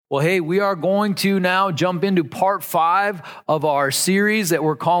Well, hey, we are going to now jump into part 5 of our series that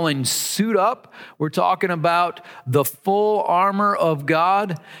we're calling Suit Up. We're talking about the full armor of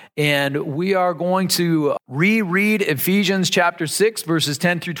God, and we are going to reread Ephesians chapter 6, verses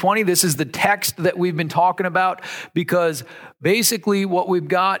 10 through 20. This is the text that we've been talking about because basically what we've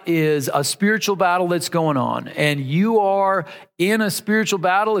got is a spiritual battle that's going on, and you are in a spiritual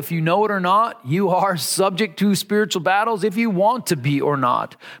battle. If you know it or not, you are subject to spiritual battles if you want to be or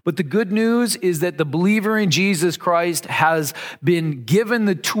not. But the good news is that the believer in Jesus Christ has been given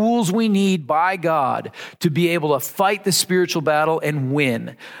the tools we need by God to be able to fight the spiritual battle and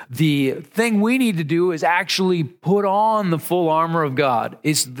win. The thing we need to do is actually put on the full armor of God.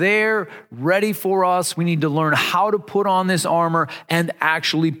 It's there, ready for us. We need to learn how to put on this armor and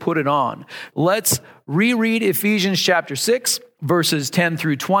actually put it on. Let's reread Ephesians chapter 6, verses 10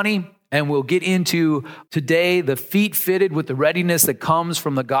 through 20. And we'll get into today the feet fitted with the readiness that comes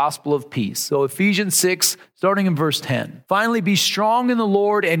from the gospel of peace. So Ephesians 6, starting in verse 10. Finally, be strong in the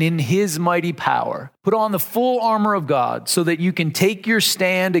Lord and in his mighty power. Put on the full armor of God so that you can take your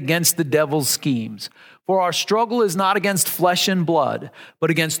stand against the devil's schemes. For our struggle is not against flesh and blood, but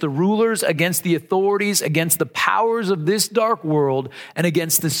against the rulers, against the authorities, against the powers of this dark world, and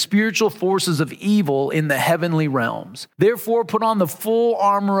against the spiritual forces of evil in the heavenly realms. Therefore, put on the full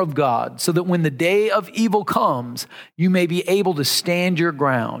armor of God, so that when the day of evil comes, you may be able to stand your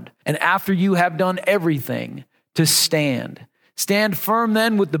ground. And after you have done everything, to stand. Stand firm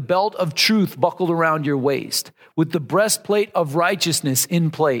then with the belt of truth buckled around your waist, with the breastplate of righteousness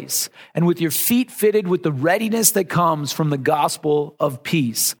in place, and with your feet fitted with the readiness that comes from the gospel of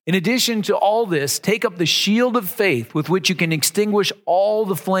peace. In addition to all this, take up the shield of faith with which you can extinguish all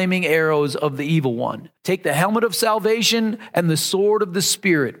the flaming arrows of the evil one. Take the helmet of salvation and the sword of the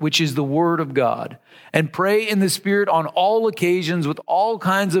Spirit, which is the word of God, and pray in the Spirit on all occasions with all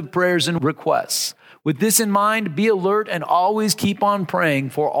kinds of prayers and requests. With this in mind, be alert and always keep on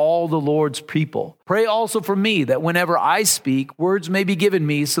praying for all the Lord's people. Pray also for me that whenever I speak, words may be given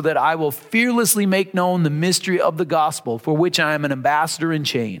me so that I will fearlessly make known the mystery of the gospel for which I am an ambassador in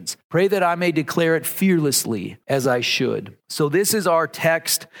chains. Pray that I may declare it fearlessly as I should. So this is our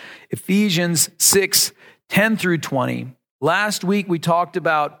text, Ephesians 6, 10 through 20. Last week, we talked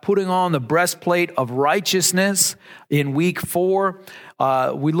about putting on the breastplate of righteousness in week 4.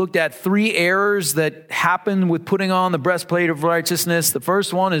 We looked at 3 errors that happen with putting on the breastplate of righteousness. The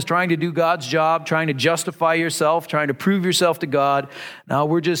first one is trying to do God's job, trying to justify yourself, trying to prove yourself to God. Now,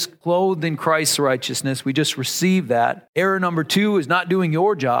 we're just clothed in Christ's righteousness. We just receive that. Error number 2 is not doing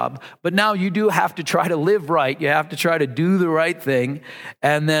your job, but now you do have to try to live right. You have to try to do the right thing.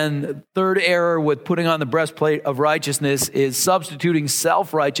 And then third error with putting on the breastplate of righteousness is substituting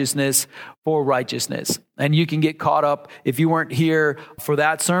self-righteousness for righteousness. And you can get caught up. If you weren't here for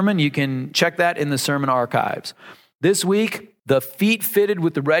that sermon, you can check that in the sermon archives. This week, the feet fitted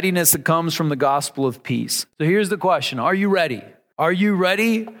with the readiness that comes from the gospel of peace. So here's the question. Are you ready? Are you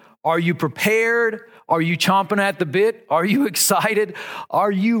ready? Are you prepared? Are you chomping at the bit? Are you excited?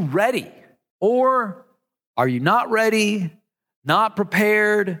 Are you ready? Or are you not ready, not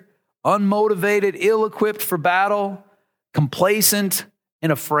prepared, unmotivated, ill-equipped for battle, complacent,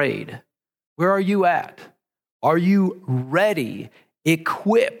 and afraid? Where are you at? Are you ready,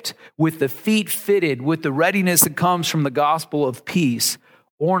 equipped with the feet fitted with the readiness that comes from the gospel of peace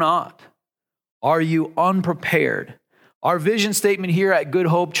or not? Are you unprepared? Our vision statement here at Good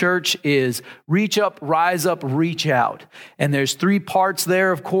Hope Church is reach up, rise up, reach out. And there's 3 parts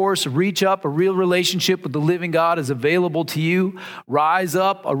there, of course. Reach up, a real relationship with the living God is available to you. Rise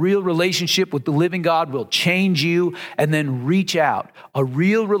up, a real relationship with the living God will change you. And then reach out. A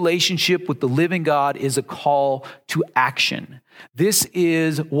real relationship with the living God is a call to action. This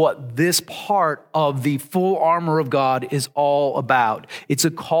is what this part of the full armor of God is all about. It's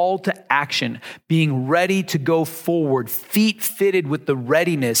a call to action, being ready to go forward, feet fitted with the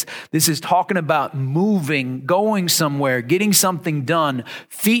readiness. This is talking about moving, going somewhere, getting something done,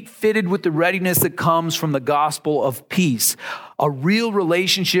 feet fitted with the readiness that comes from the gospel of peace. A real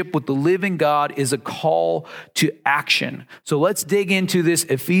relationship with the living God is a call to action. So let's dig into this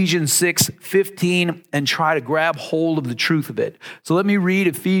Ephesians 6:15 and try to grab hold of the truth of it. So let me read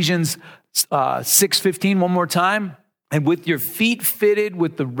Ephesians 6:15 one more time. And with your feet fitted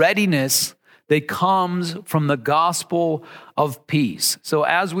with the readiness that comes from the gospel of peace. So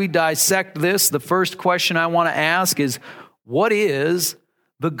as we dissect this, the first question I want to ask is, what is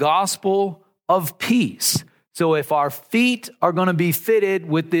the gospel of peace? So if our feet are going to be fitted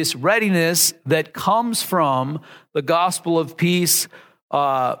with this readiness that comes from the gospel of peace,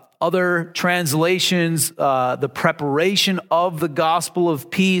 Other translations, the preparation of the gospel of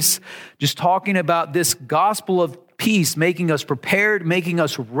peace, just talking about this gospel of peace, making us prepared, making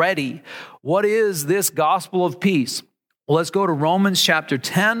us ready. What is this gospel of peace? Well, let's go to Romans chapter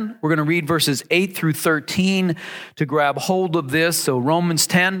 10. We're going to read verses 8 through 13 to grab hold of this. So Romans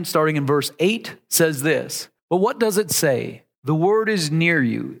 10, starting in verse 8, says this, "But what does it say? The word is near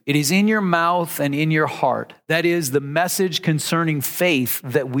you. It is in your mouth and in your heart. That is the message concerning faith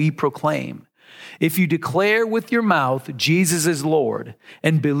that we proclaim. If you declare with your mouth Jesus is Lord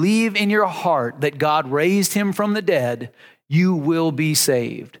and believe in your heart that God raised him from the dead, you will be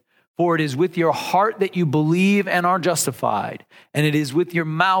saved. For it is with your heart that you believe and are justified, and it is with your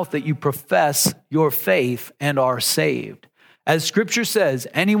mouth that you profess your faith and are saved. As Scripture says,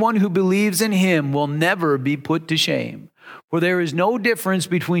 anyone who believes in him will never be put to shame. For there is no difference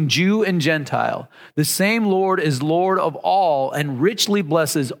between Jew and Gentile. The same Lord is Lord of all and richly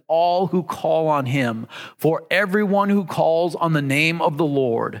blesses all who call on him. For everyone who calls on the name of the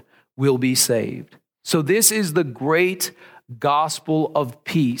Lord will be saved." So this is the great gospel of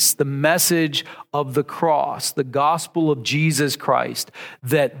peace, the message of the cross, the gospel of Jesus Christ,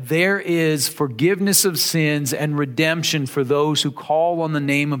 that there is forgiveness of sins and redemption for those who call on the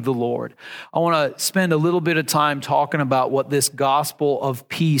name of the Lord. I want to spend a little bit of time talking about what this gospel of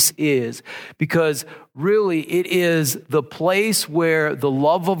peace is, because really it is the place where the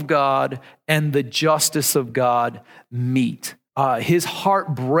love of God and the justice of God meet. His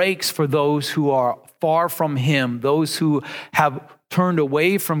heart breaks for those who are far from him, those who have turned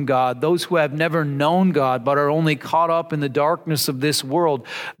away from God, those who have never known God but are only caught up in the darkness of this world.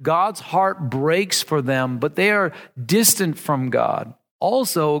 God's heart breaks for them, but they are distant from God.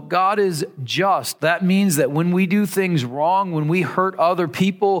 Also, God is just. That means that when we do things wrong, when we hurt other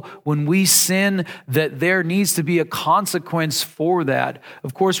people, when we sin, that there needs to be a consequence for that.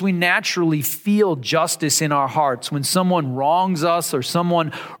 Of course, we naturally feel justice in our hearts. When someone wrongs us or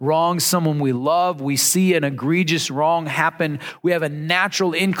someone wrongs someone we love, we see an egregious wrong happen, we have a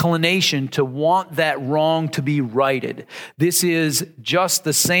natural inclination to want that wrong to be righted. This is just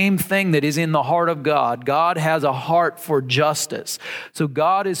the same thing that is in the heart of God. God has a heart for justice. So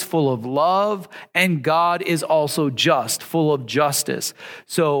God is full of love, and God is also just, full of justice.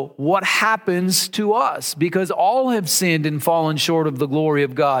 So what happens to us? Because all have sinned and fallen short of the glory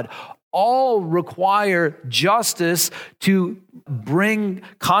of God. All require justice to bring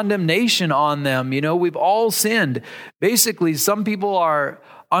condemnation on them. You know, we've all sinned. Basically, some people are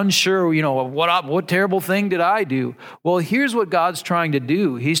unsure, what terrible thing did I do? Well, here's what God's trying to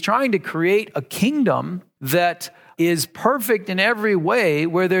do. He's trying to create a kingdom that is perfect in every way,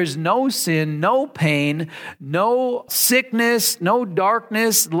 where there's no sin, no pain, no sickness, no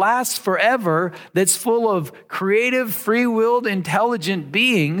darkness, lasts forever, that's full of creative, free-willed, intelligent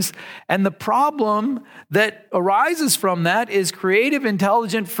beings. And the problem that arises from that is creative,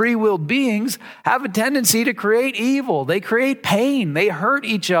 intelligent, free-willed beings have a tendency to create evil. They create pain. They hurt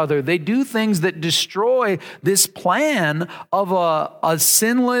each other. They do things that destroy this plan of a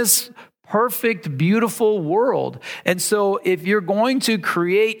sinless, perfect, beautiful world. And so if you're going to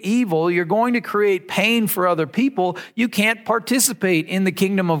create evil, you're going to create pain for other people, you can't participate in the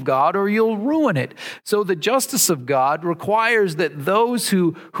kingdom of God or you'll ruin it. So the justice of God requires that those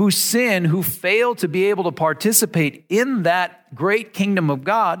who sin, who fail to be able to participate in that great kingdom of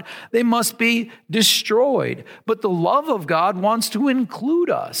God, they must be destroyed. But the love of God wants to include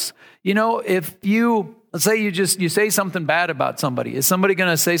us. You know, if let's say you say something bad about somebody. Is somebody going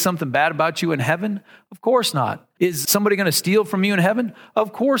to say something bad about you in heaven? Of course not. Is somebody going to steal from you in heaven?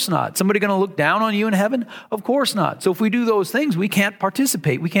 Of course not. Somebody going to look down on you in heaven? Of course not. So if we do those things, we can't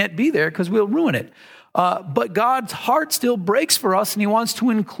participate. We can't be there because we'll ruin it. But God's heart still breaks for us, and he wants to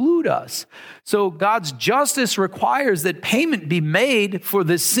include us. So God's justice requires that payment be made for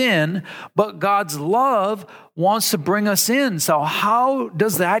the sin, but God's love wants to bring us in. So how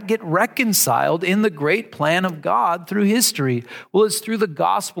does that get reconciled in the great plan of God through history? Well, it's through the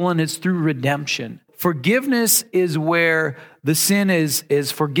gospel and it's through redemption. Forgiveness is where the sin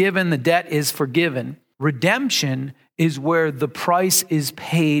is forgiven, the debt is forgiven. Redemption is where the price is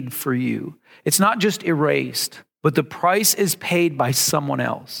paid for you. It's not just erased, but the price is paid by someone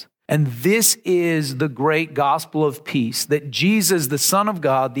else. And this is the great gospel of peace, that Jesus, the Son of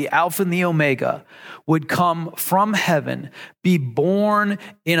God, the Alpha and the Omega, would come from heaven, be born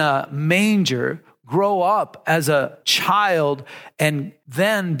in a manger, grow up as a child, and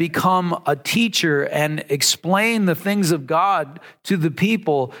then become a teacher and explain the things of God to the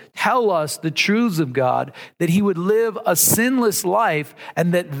people, tell us the truths of God, that he would live a sinless life,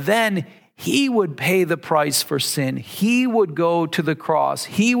 and that then He would pay the price for sin. He would go to the cross.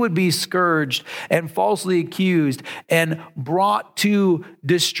 He would be scourged and falsely accused and brought to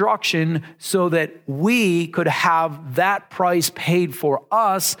destruction so that we could have that price paid for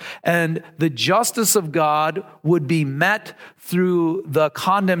us, and the justice of God would be met through the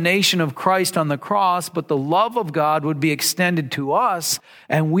condemnation of Christ on the cross, but the love of God would be extended to us,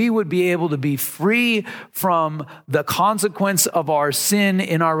 and we would be able to be free from the consequence of our sin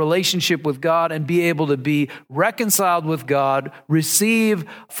in our relationship with God and be able to be reconciled with God, receive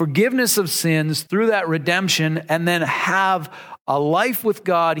forgiveness of sins through that redemption, and then have a life with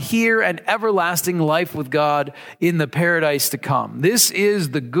God here and everlasting life with God in the paradise to come. This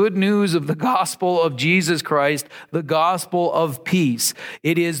is the good news of the gospel of Jesus Christ, the gospel of peace.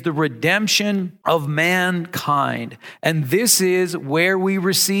 It is the redemption of mankind. And this is where we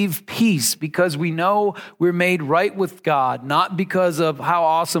receive peace, because we know we're made right with God, not because of how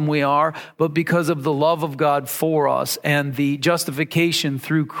awesome we are, but because of the love of God for us and the justification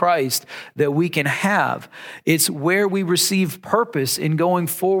through Christ that we can have. It's where we receive purpose in going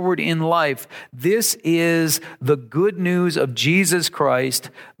forward in life. This is the good news of Jesus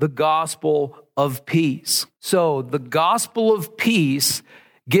Christ, the gospel of peace. So the gospel of peace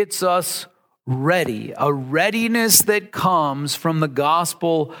gets us ready, a readiness that comes from the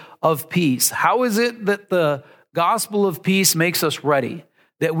gospel of peace. How is it that the gospel of peace makes us ready?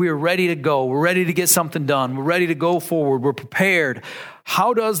 That we're ready to go, we're ready to get something done, we're ready to go forward, we're prepared.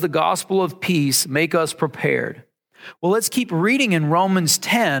 How does the gospel of peace make us prepared? Well, let's keep reading in Romans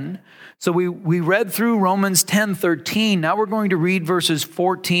 10. So we read through Romans 10:13. Now we're going to read verses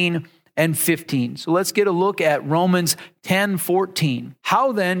 14 and 15. So let's get a look at Romans 10:14.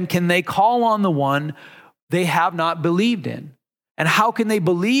 How then can they call on the one they have not believed in? And how can they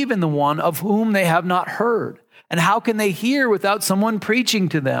believe in the one of whom they have not heard? And how can they hear without someone preaching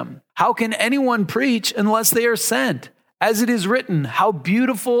to them? How can anyone preach unless they are sent? As it is written, how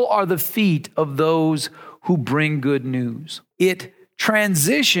beautiful are the feet of those who bring good news. It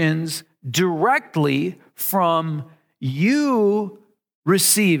transitions directly from you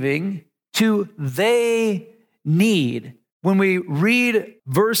receiving to they need. When we read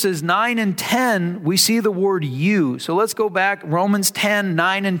verses 9 and 10, we see the word you. So let's go back, Romans 10,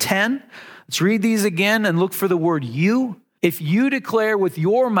 9 and 10. Let's read these again and look for the word you. If you declare with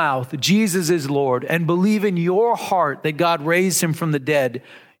your mouth Jesus is Lord and believe in your heart that God raised him from the dead,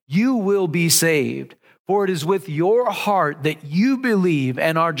 you will be saved. For it is with your heart that you believe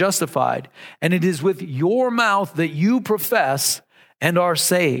and are justified, and it is with your mouth that you profess and are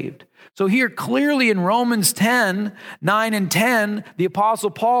saved. So here clearly in Romans 10, 9 and 10, the Apostle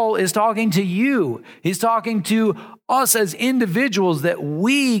Paul is talking to you. He's talking to us as individuals that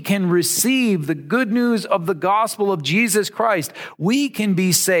we can receive the good news of the gospel of Jesus Christ. We can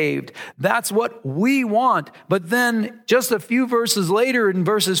be saved. That's what we want. But then just a few verses later in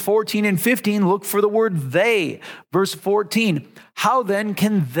verses 14 and 15, look for the word they. Verse 14, how then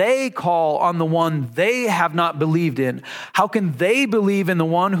can they call on the one they have not believed in? How can they believe in the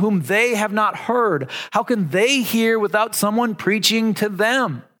one whom they have not heard? How can they hear without someone preaching to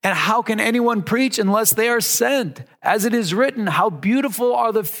them? And how can anyone preach unless they are sent? As it is written, how beautiful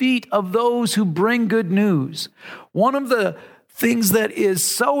are the feet of those who bring good news. One of the things that is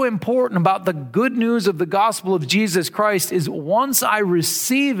so important about the good news of the gospel of Jesus Christ is once I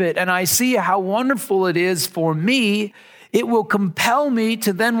receive it and I see how wonderful it is for me, it will compel me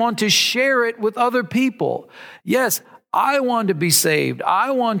to then want to share it with other people. Yes, I want to be saved.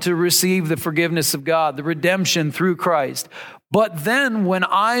 I want to receive the forgiveness of God, the redemption through Christ. But then when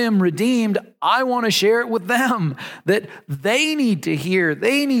I am redeemed, I want to share it with them, that they need to hear,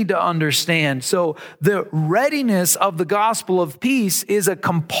 they need to understand. So the readiness of the gospel of peace is a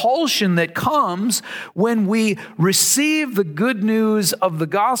compulsion that comes when we receive the good news of the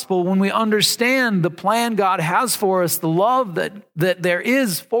gospel, when we understand the plan God has for us, the love that there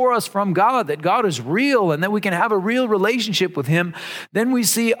is for us from God, that God is real and that we can have a real relationship with him. Then we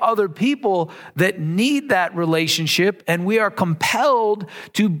see other people that need that relationship, and we are compelled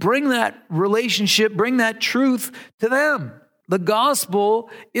to bring that relationship, bring that truth to them. The gospel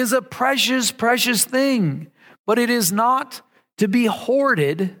is a precious, precious thing, but it is not to be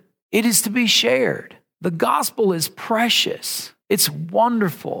hoarded. It is to be shared. The gospel is precious. It's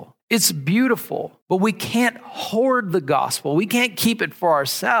wonderful. It's beautiful, But we can't hoard the gospel. We can't keep it for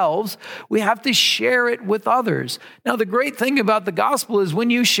ourselves. We have to share it with others. Now, the great thing about the gospel is when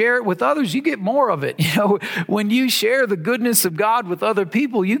you share it with others, you get more of it. When you share the goodness of God with other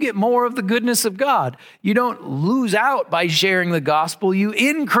people, you get more of the goodness of God. You don't lose out by sharing the gospel. You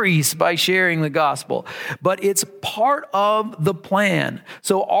increase by sharing the gospel. But it's part of the plan.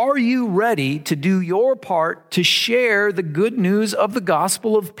 So are you ready to do your part to share the good news of the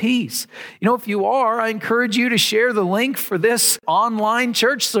gospel of peace? If you are, I encourage you to share the link for this online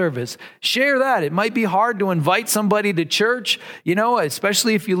church service. Share that. It might be hard to invite somebody to church,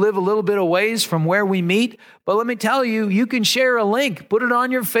 especially if you live a little bit of ways from where we meet. But let me tell you, you can share a link, put it on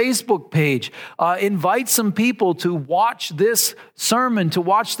your Facebook page, invite some people to watch this sermon, to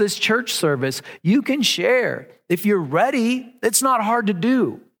watch this church service. You can share. If you're ready, it's not hard to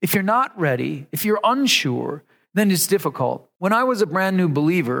do. If you're not ready, if you're unsure, then it's difficult. When I was a brand new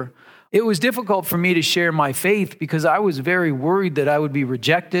believer, it was difficult for me to share my faith because I was very worried that I would be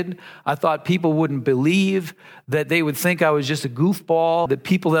rejected. I thought people wouldn't believe, that they would think I was just a goofball, that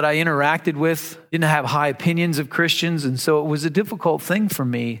people that I interacted with didn't have high opinions of Christians. And so it was a difficult thing for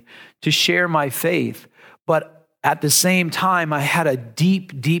me to share my faith. But at the same time, I had a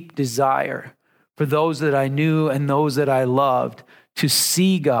deep, deep desire for those that I knew and those that I loved to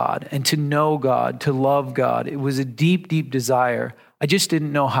see God and to know God, to love God. It was a deep, deep desire. I just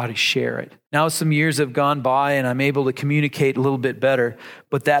didn't know how to share it. Now some years have gone by and I'm able to communicate a little bit better,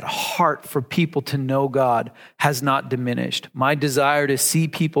 but that heart for people to know God has not diminished. My desire to see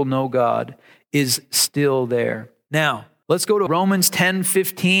people know God is still there. Now, let's go to Romans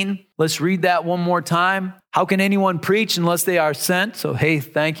 10:15. Let's read that one more time. How can anyone preach unless they are sent? So, hey,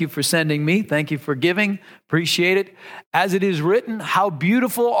 thank you for sending me. Thank you for giving. Appreciate it. As it is written, how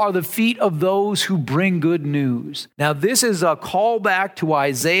beautiful are the feet of those who bring good news. Now, this is a callback to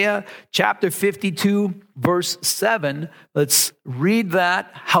Isaiah chapter 52, verse 7. Let's read that.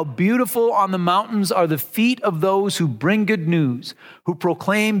 How beautiful on the mountains are the feet of those who bring good news, who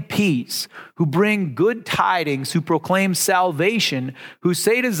proclaim peace, who bring good tidings, who proclaim salvation, who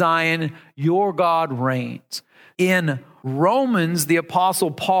say to Zion, your God reigns. In Romans, the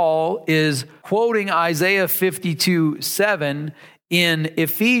Apostle Paul is quoting Isaiah 52:7. In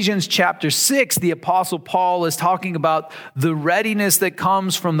Ephesians chapter 6, the Apostle Paul is talking about the readiness that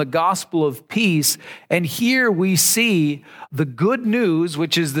comes from the gospel of peace. And here we see the good news,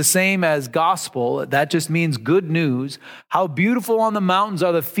 which is the same as gospel. That just means good news. How beautiful on the mountains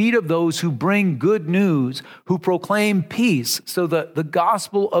are the feet of those who bring good news, who proclaim peace. So the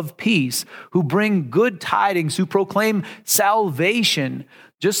gospel of peace, who bring good tidings, who proclaim salvation.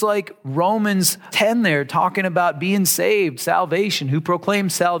 Just like Romans 10 there, talking about being saved, salvation, who proclaim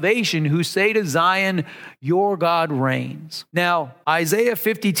salvation, who say to Zion, your God reigns. Now, Isaiah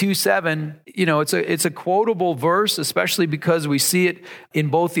 52:7, it's a quotable verse, especially because we see it in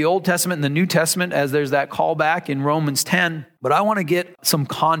both the Old Testament and the New Testament, as there's that callback in Romans 10. But I want to get some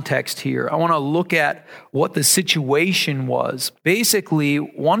context here. I want to look at what the situation was. Basically,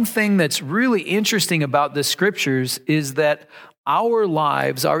 one thing that's really interesting about the scriptures is that our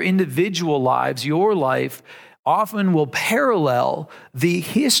lives, our individual lives, your life, often will parallel the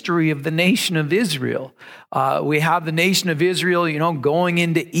history of the nation of Israel. We have the nation of Israel, going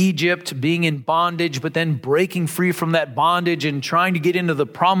into Egypt, being in bondage, but then breaking free from that bondage and trying to get into the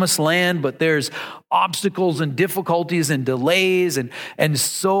promised land. But there's obstacles and difficulties and delays. And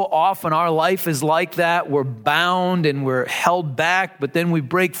so often our life is like that. We're bound and we're held back, but then we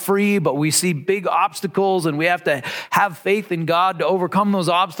break free, but we see big obstacles and we have to have faith in God to overcome those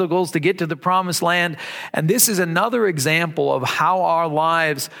obstacles to get to the promised land. And this is another example of how our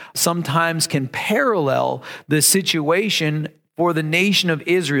lives sometimes can parallel the situation for the nation of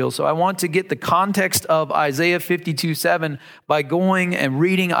Israel. So I want to get the context of Isaiah 52:7 by going and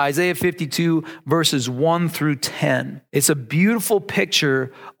reading Isaiah 52 verses 1 through 10. It's a beautiful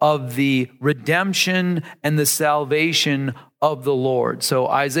picture of the redemption and the salvation of the Lord. So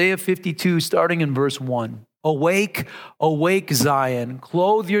Isaiah 52, starting in verse 1. Awake, awake, Zion,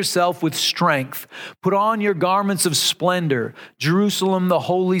 clothe yourself with strength. Put on your garments of splendor, Jerusalem, the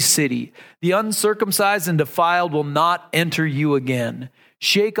holy city. The uncircumcised and defiled will not enter you again.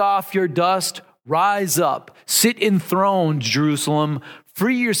 Shake off your dust, rise up, sit enthroned, Jerusalem.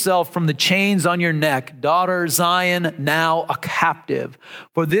 Free yourself from the chains on your neck, daughter Zion, now a captive.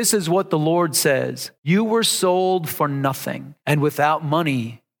 For this is what the Lord says, you were sold for nothing, and without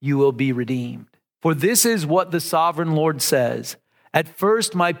money you will be redeemed. For this is what the sovereign Lord says. At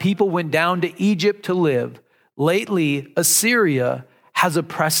first, my people went down to Egypt to live. Lately, Assyria has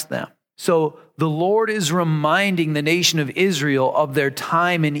oppressed them. So the Lord is reminding the nation of Israel of their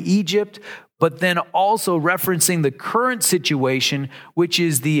time in Egypt, but then also referencing the current situation, which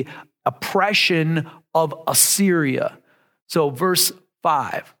is the oppression of Assyria. So verse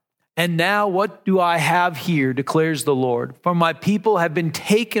 5. And now what do I have here, declares the Lord? For my people have been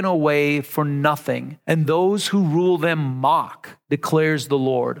taken away for nothing, and those who rule them mock, declares the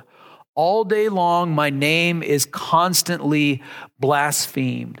Lord. All day long, my name is constantly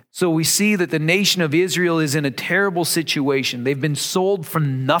blasphemed. So we see that the nation of Israel is in a terrible situation. They've been sold for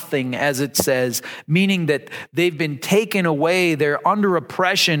nothing, as it says, meaning that they've been taken away. They're under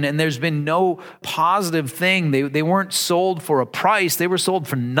oppression, and there's been no positive thing. They weren't sold for a price. They were sold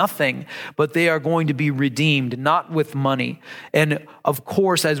for nothing, but they are going to be redeemed, not with money. And of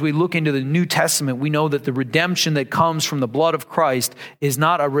course, as we look into the New Testament, we know that the redemption that comes from the blood of Christ is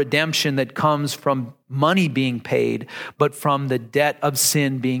not a redemption that comes from money being paid, but from the debt of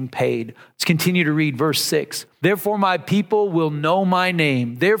sin being paid. Let's continue to read verse 6. Therefore, my people will know my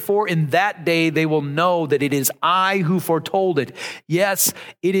name. Therefore, in that day, they will know that it is I who foretold it. Yes,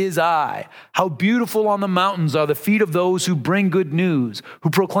 it is I. How beautiful on the mountains are the feet of those who bring good news,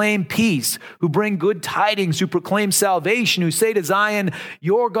 who proclaim peace, who bring good tidings, who proclaim salvation, who say to Zion,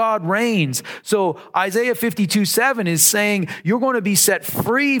 your God reigns. So Isaiah 52:7 is saying, you're going to be set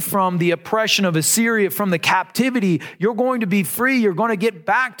free from the oppression of Assyria, from the captivity. You're going to be free. You're going to get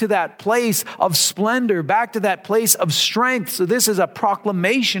back to that place of splendor, back to that place of strength. So this is a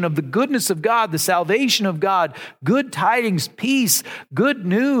proclamation of the goodness of God, the salvation of God, good tidings, peace, good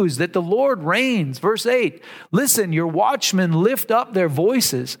news that the Lord reigns. Verse 8, listen, your watchmen lift up their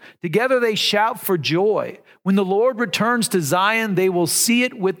voices. Together they shout for joy. When the Lord returns to Zion, they will see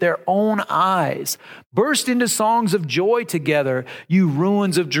it with their own eyes. Burst into songs of joy together, you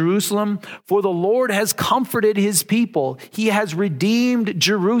ruins of Jerusalem, for the Lord has comforted his people. He has redeemed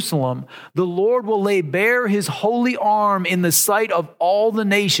Jerusalem. The Lord will lay bare his holy arm in the sight of all the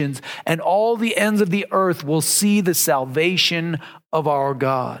nations, and all the ends of the earth will see the salvation of our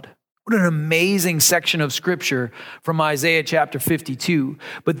God. What an amazing section of scripture from Isaiah chapter 52.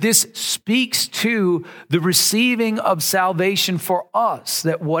 But this speaks to the receiving of salvation for us,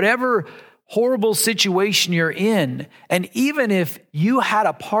 that whatever horrible situation you're in, and even if you had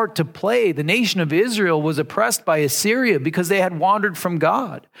a part to play, the nation of Israel was oppressed by Assyria because they had wandered from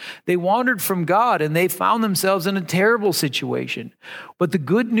God. They wandered from God and they found themselves in a terrible situation. But the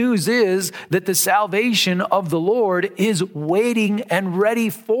good news is that the salvation of the Lord is waiting and ready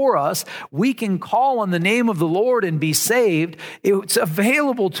for us. We can call on the name of the Lord and be saved. It's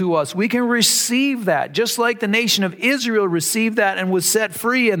available to us. We can receive that, just like the nation of Israel received that and was set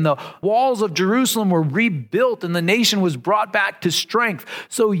free, and the walls of Jerusalem were rebuilt and the nation was brought back to strength.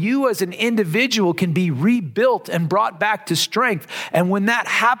 So you as an individual can be rebuilt and brought back to strength. And when that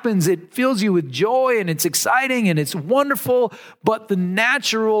happens, it fills you with joy and it's exciting and it's wonderful. But the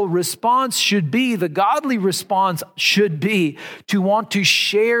natural response should be, the godly response should be to want to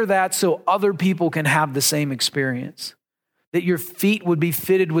share that so other people can have the same experience. That your feet would be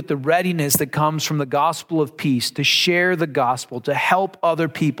fitted with the readiness that comes from the gospel of peace, to share the gospel, to help other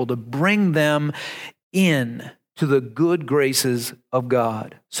people, to bring them in to the good graces of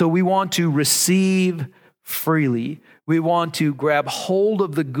God. So we want to receive freely. We want to grab hold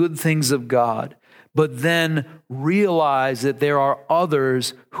of the good things of God, but then realize that there are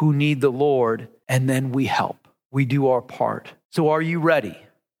others who need the Lord, and then we help. We do our part. So are you ready?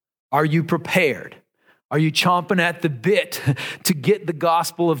 Are you prepared? Are you chomping at the bit to get the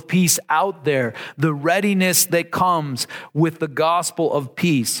gospel of peace out there? The readiness that comes with the gospel of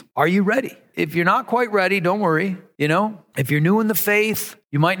peace. Are you ready? If you're not quite ready, don't worry. If you're new in the faith,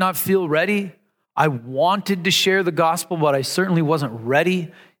 you might not feel ready. I wanted to share the gospel, but I certainly wasn't ready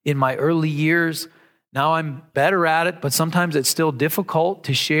in my early years. Now I'm better at it, but sometimes it's still difficult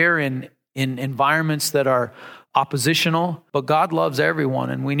to share in environments that are oppositional. But God loves everyone,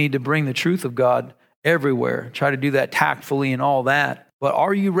 and we need to bring the truth of God everywhere. Try to do that tactfully and all that. But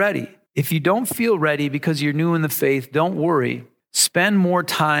are you ready? If you don't feel ready because you're new in the faith, don't worry. Spend more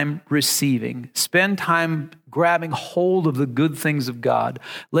time receiving. Spend time grabbing hold of the good things of God,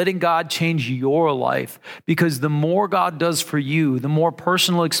 letting God change your life, because the more God does for you, the more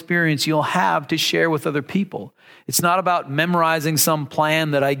personal experience you'll have to share with other people. It's not about memorizing some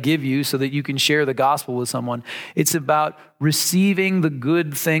plan that I give you so that you can share the gospel with someone. It's about receiving the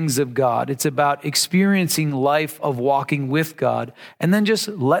good things of God. It's about experiencing life of walking with God, and then just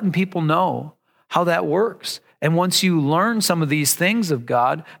letting people know how that works. And once you learn some of these things of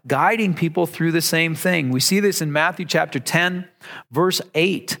God, guiding people through the same thing. We see this in Matthew chapter 10, verse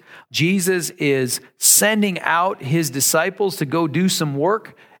 8. Jesus is sending out his disciples to go do some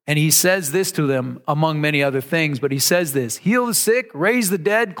work. And he says this to them, among many other things, but he says this: heal the sick, raise the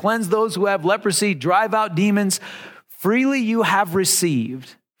dead, cleanse those who have leprosy, drive out demons. Freely you have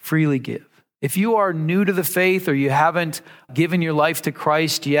received, freely give. If you are new to the faith or you haven't given your life to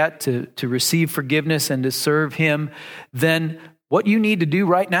Christ yet to receive forgiveness and to serve him, then what you need to do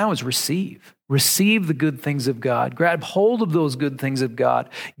right now is receive. Receive the good things of God. Grab hold of those good things of God.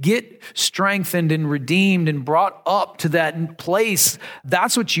 Get strengthened and redeemed and brought up to that place.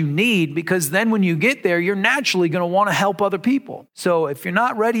 That's what you need, because then when you get there, you're naturally going to want to help other people. So if you're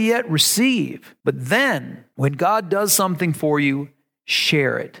not ready yet, receive. But then when God does something for you,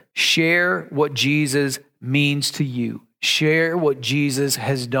 share it. Share what Jesus means to you. Share what Jesus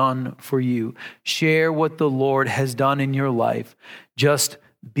has done for you. Share what the Lord has done in your life. Just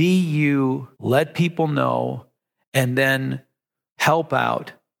be you, let people know, and then help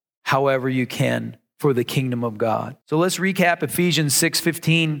out however you can for the kingdom of God. So let's recap Ephesians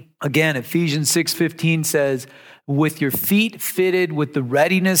 6:15. Again, Ephesians 6:15 says, with your feet fitted with the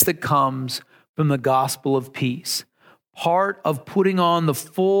readiness that comes from the gospel of peace. Part of putting on the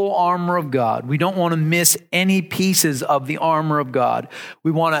full armor of God. We don't want to miss any pieces of the armor of God. We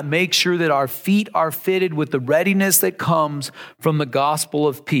want to make sure that our feet are fitted with the readiness that comes from the gospel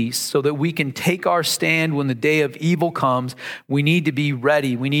of peace so that we can take our stand when the day of evil comes. We need to be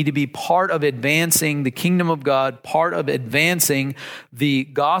ready. We need to be part of advancing the kingdom of God, part of advancing the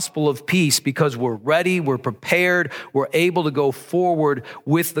gospel of peace, because we're ready, we're prepared, we're able to go forward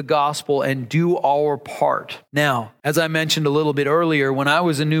with the gospel and do our part. Now, as I mentioned a little bit earlier, when I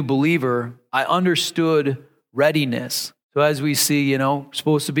was a new believer, I understood readiness. So as we see,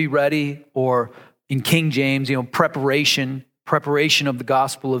 supposed to be ready, or in King James, preparation of the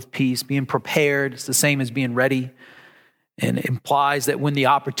gospel of peace, being prepared. It's the same as being ready. And it implies that when the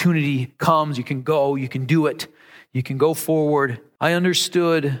opportunity comes, you can go, you can do it, you can go forward. I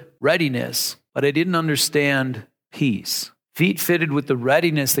understood readiness, but I didn't understand peace. Feet fitted with the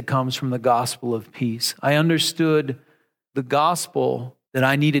readiness that comes from the gospel of peace. I understood the gospel that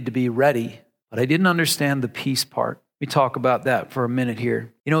I needed to be ready, but I didn't understand the peace part. We talk about that for a minute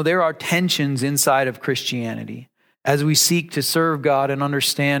here. There are tensions inside of Christianity. As we seek to serve God and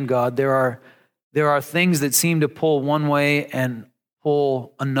understand God, there are things that seem to pull one way and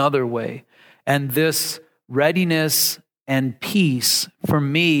pull another way. And this readiness and peace for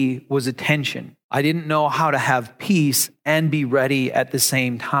me was a tension. I didn't know how to have peace and be ready at the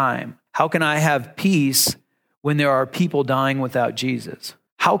same time. How can I have peace when there are people dying without Jesus?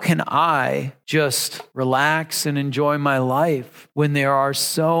 How can I just relax and enjoy my life when there are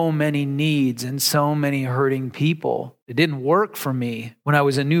so many needs and so many hurting people? It didn't work for me when I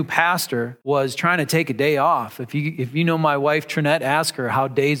was a new pastor, was trying to take a day off. If you know my wife, Trinette, ask her how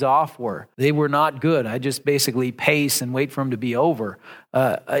days off were. They were not good. I just basically pace and wait for them to be over.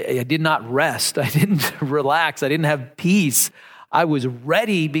 I did not rest. I didn't relax. I didn't have peace. I was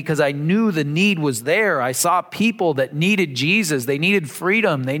ready because I knew the need was there. I saw people that needed Jesus. They needed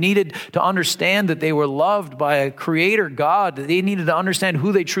freedom. They needed to understand that they were loved by a creator God. They needed to understand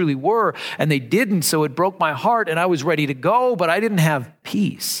who they truly were, and they didn't, so it broke my heart, and I was ready to go, but I didn't have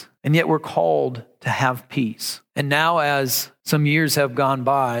peace. And yet we're called to have peace. And now, as some years have gone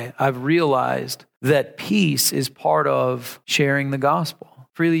by, I've realized that peace is part of sharing the gospel.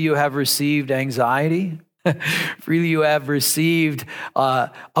 Freely you have received anxiety. Freely you have received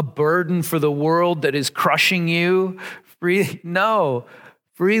a burden for the world that is crushing you. Freely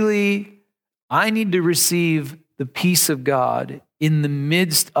I need to receive the peace of God in the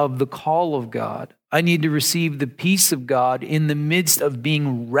midst of the call of God. I need to receive the peace of God in the midst of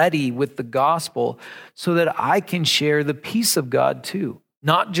being ready with the gospel so that I can share the peace of God too.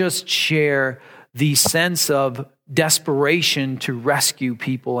 Not just share the sense of desperation to rescue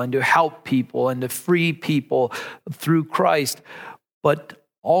people and to help people and to free people through Christ, but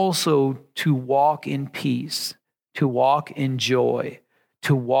also to walk in peace, to walk in joy,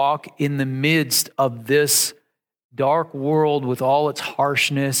 to walk in the midst of this dark world with all its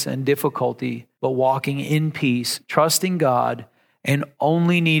harshness and difficulty, but walking in peace, trusting God, and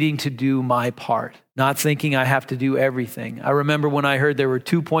only needing to do my part, not thinking I have to do everything. I remember when I heard there were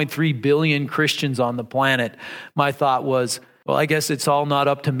 2.3 billion Christians on the planet, my thought was, well, I guess it's all not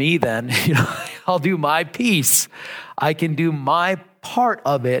up to me then. I'll do my piece. I can do my part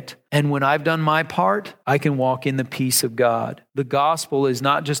of it. And when I've done my part, I can walk in the peace of God. The gospel is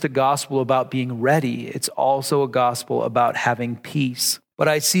not just a gospel about being ready. It's also a gospel about having peace. But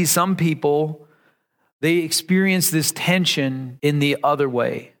I see some people, they experience this tension in the other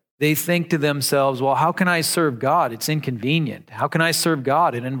way. They think to themselves, well, how can I serve God? It's inconvenient. How can I serve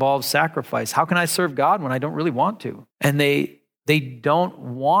God? It involves sacrifice. How can I serve God when I don't really want to? And they They don't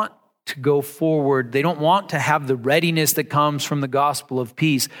want to go forward. They don't want to have the readiness that comes from the gospel of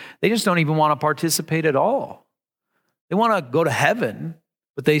peace. They just don't even want to participate at all. They want to go to heaven,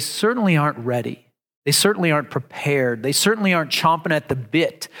 but they certainly aren't ready. They certainly aren't prepared. They certainly aren't chomping at the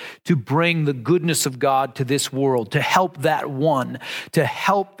bit to bring the goodness of God to this world, to help that one, to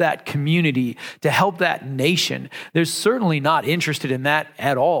help that community, to help that nation. They're certainly not interested in that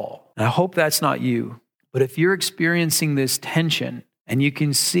at all. And I hope that's not you. But if you're experiencing this tension and you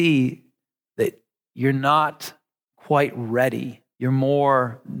can see that you're not quite ready, you're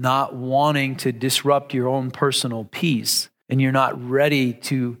more not wanting to disrupt your own personal peace, and you're not ready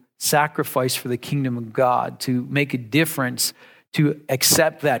to sacrifice for the kingdom of God, to make a difference, to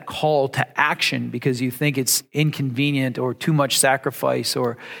accept that call to action because you think it's inconvenient or too much sacrifice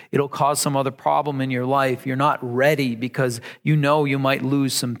or it'll cause some other problem in your life. You're not ready because you know you might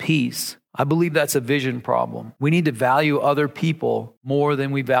lose some peace. I believe that's a vision problem. We need to value other people more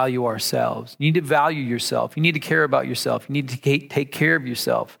than we value ourselves. You need to value yourself. You need to care about yourself. You need to take care of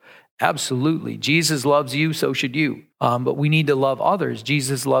yourself. Absolutely. Jesus loves you, so should you. But we need to love others.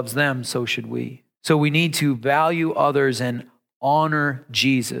 Jesus loves them, so should we. So we need to value others and honor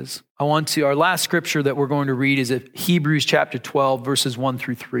Jesus. Our last scripture that we're going to read is Hebrews chapter 12, verses 1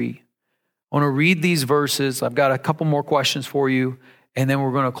 through 3. I want to read these verses. I've got a couple more questions for you, and then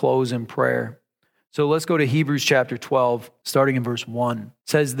we're going to close in prayer. So let's go to Hebrews chapter 12, starting in verse 1. It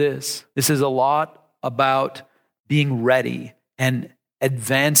says this. This is a lot about being ready and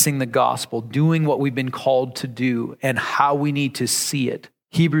advancing the gospel, doing what we've been called to do, and how we need to see it.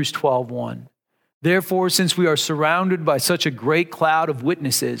 Hebrews 12:1. Therefore, since we are surrounded by such a great cloud of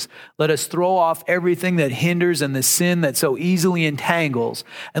witnesses, let us throw off everything that hinders and the sin that so easily entangles,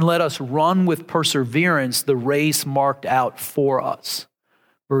 and let us run with perseverance the race marked out for us.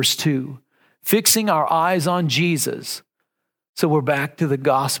 Verse 2, fixing our eyes on Jesus. So we're back to the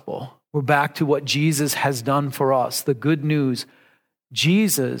gospel. We're back to what Jesus has done for us, the good news.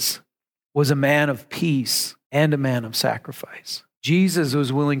 Jesus was a man of peace and a man of sacrifice. Jesus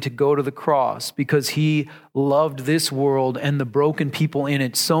was willing to go to the cross because he loved this world and the broken people in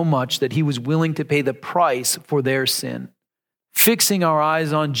it so much that he was willing to pay the price for their sin. Fixing our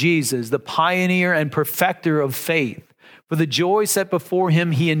eyes on Jesus, the pioneer and perfecter of faith. For the joy set before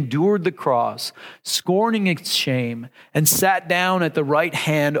him, he endured the cross, scorning its shame, and sat down at the right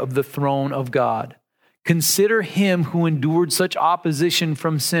hand of the throne of God. Consider him who endured such opposition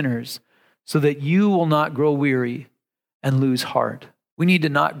from sinners, so that you will not grow weary and lose heart. We need to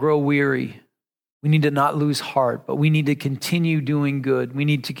not grow weary. We need to not lose heart, but we need to continue doing good. We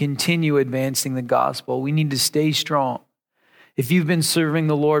need to continue advancing the gospel. We need to stay strong. If you've been serving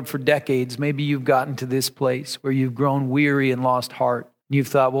the Lord for decades, maybe you've gotten to this place where you've grown weary and lost heart. You've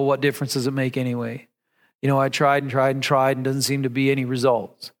thought, well, what difference does it make anyway? I tried and doesn't seem to be any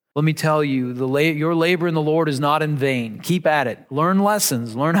results. Let me tell you, your labor in the Lord is not in vain. Keep at it. Learn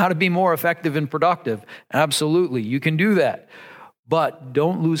lessons. Learn how to be more effective and productive. Absolutely, you can do that. But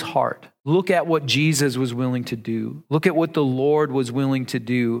don't lose heart. Look at what Jesus was willing to do. Look at what the Lord was willing to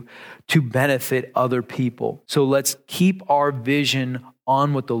do to benefit other people. So let's keep our vision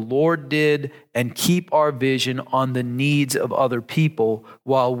on what the Lord did and keep our vision on the needs of other people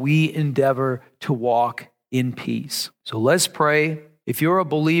while we endeavor to walk in peace. So let's pray. If you're a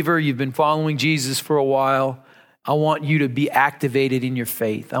believer, you've been following Jesus for a while, I want you to be activated in your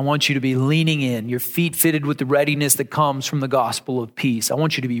faith. I want you to be leaning in, your feet fitted with the readiness that comes from the gospel of peace. I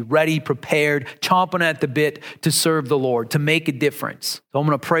want you to be ready, prepared, chomping at the bit to serve the Lord, to make a difference. So I'm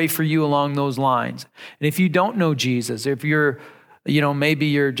going to pray for you along those lines. And if you don't know Jesus, if you're maybe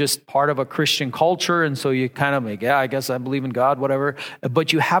you're just part of a Christian culture, and so you kind of like, yeah, I guess I believe in God, whatever,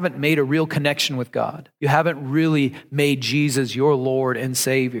 but you haven't made a real connection with God. You haven't really made Jesus your Lord and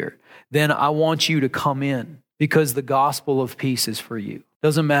Savior. Then I want you to come in because the gospel of peace is for you.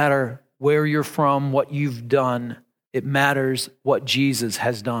 Doesn't matter where you're from, what you've done. It matters what Jesus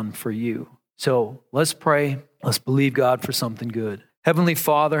has done for you. So let's pray. Let's believe God for something good. Heavenly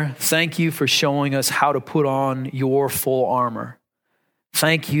Father, thank you for showing us how to put on your full armor.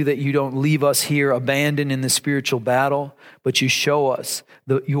 Thank you that you don't leave us here abandoned in the spiritual battle, but you show us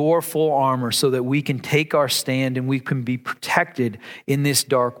your full armor so that we can take our stand and we can be protected in this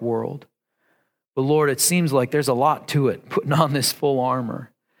dark world. But Lord, it seems like there's a lot to it, putting on this full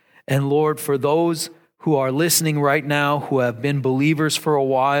armor. And Lord, for those who are listening right now, who have been believers for a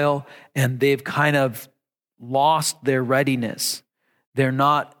while, and they've kind of lost their readiness, they're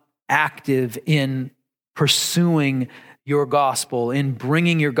not active in pursuing your gospel, in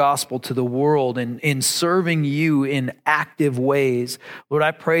bringing your gospel to the world, and in serving you in active ways. Lord, I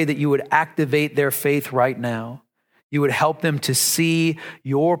pray that you would activate their faith right now. You would help them to see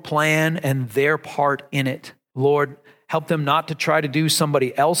your plan and their part in it. Lord, help them not to try to do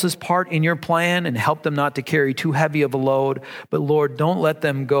somebody else's part in your plan, and help them not to carry too heavy of a load. But Lord, don't let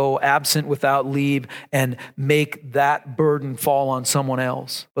them go absent without leave and make that burden fall on someone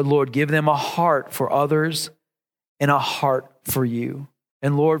else. But Lord, give them a heart for others and a heart for you.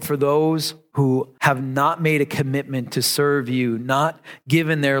 And Lord, for those who have not made a commitment to serve you, not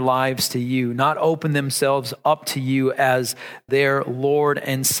given their lives to you, not opened themselves up to you as their Lord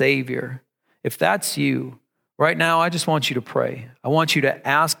and Savior, if that's you, right now, I just want you to pray. I want you to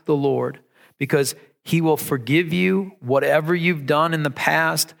ask the Lord, because He will forgive you whatever you've done in the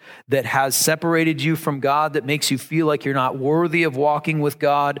past that has separated you from God, that makes you feel like you're not worthy of walking with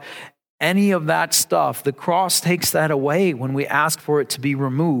God. Any of that stuff, the cross takes that away when we ask for it to be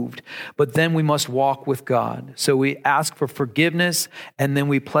removed. But then we must walk with God. So we ask for forgiveness, and then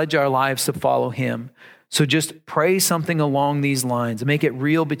we pledge our lives to follow Him. So just pray something along these lines. Make it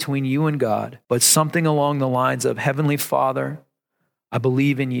real between you and God, but something along the lines of, Heavenly Father, I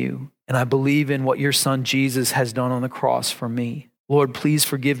believe in you, and I believe in what your Son Jesus has done on the cross for me. Lord, please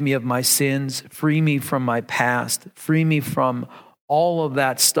forgive me of my sins. Free me from my past. Free me from all of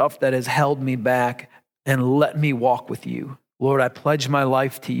that stuff that has held me back, and let me walk with you. Lord, I pledge my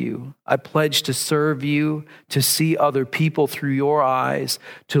life to you. I pledge to serve you, to see other people through your eyes,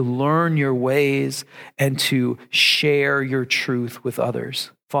 to learn your ways, and to share your truth with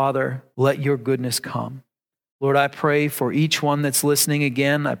others. Father, let your goodness come. Lord, I pray for each one that's listening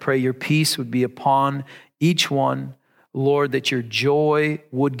again. I pray your peace would be upon each one. Lord, that your joy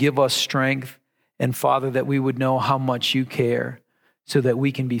would give us strength. And Father, that we would know how much you care, so that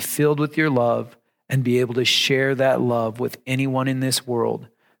we can be filled with your love and be able to share that love with anyone in this world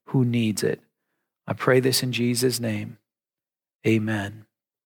who needs it. I pray this in Jesus' name. Amen.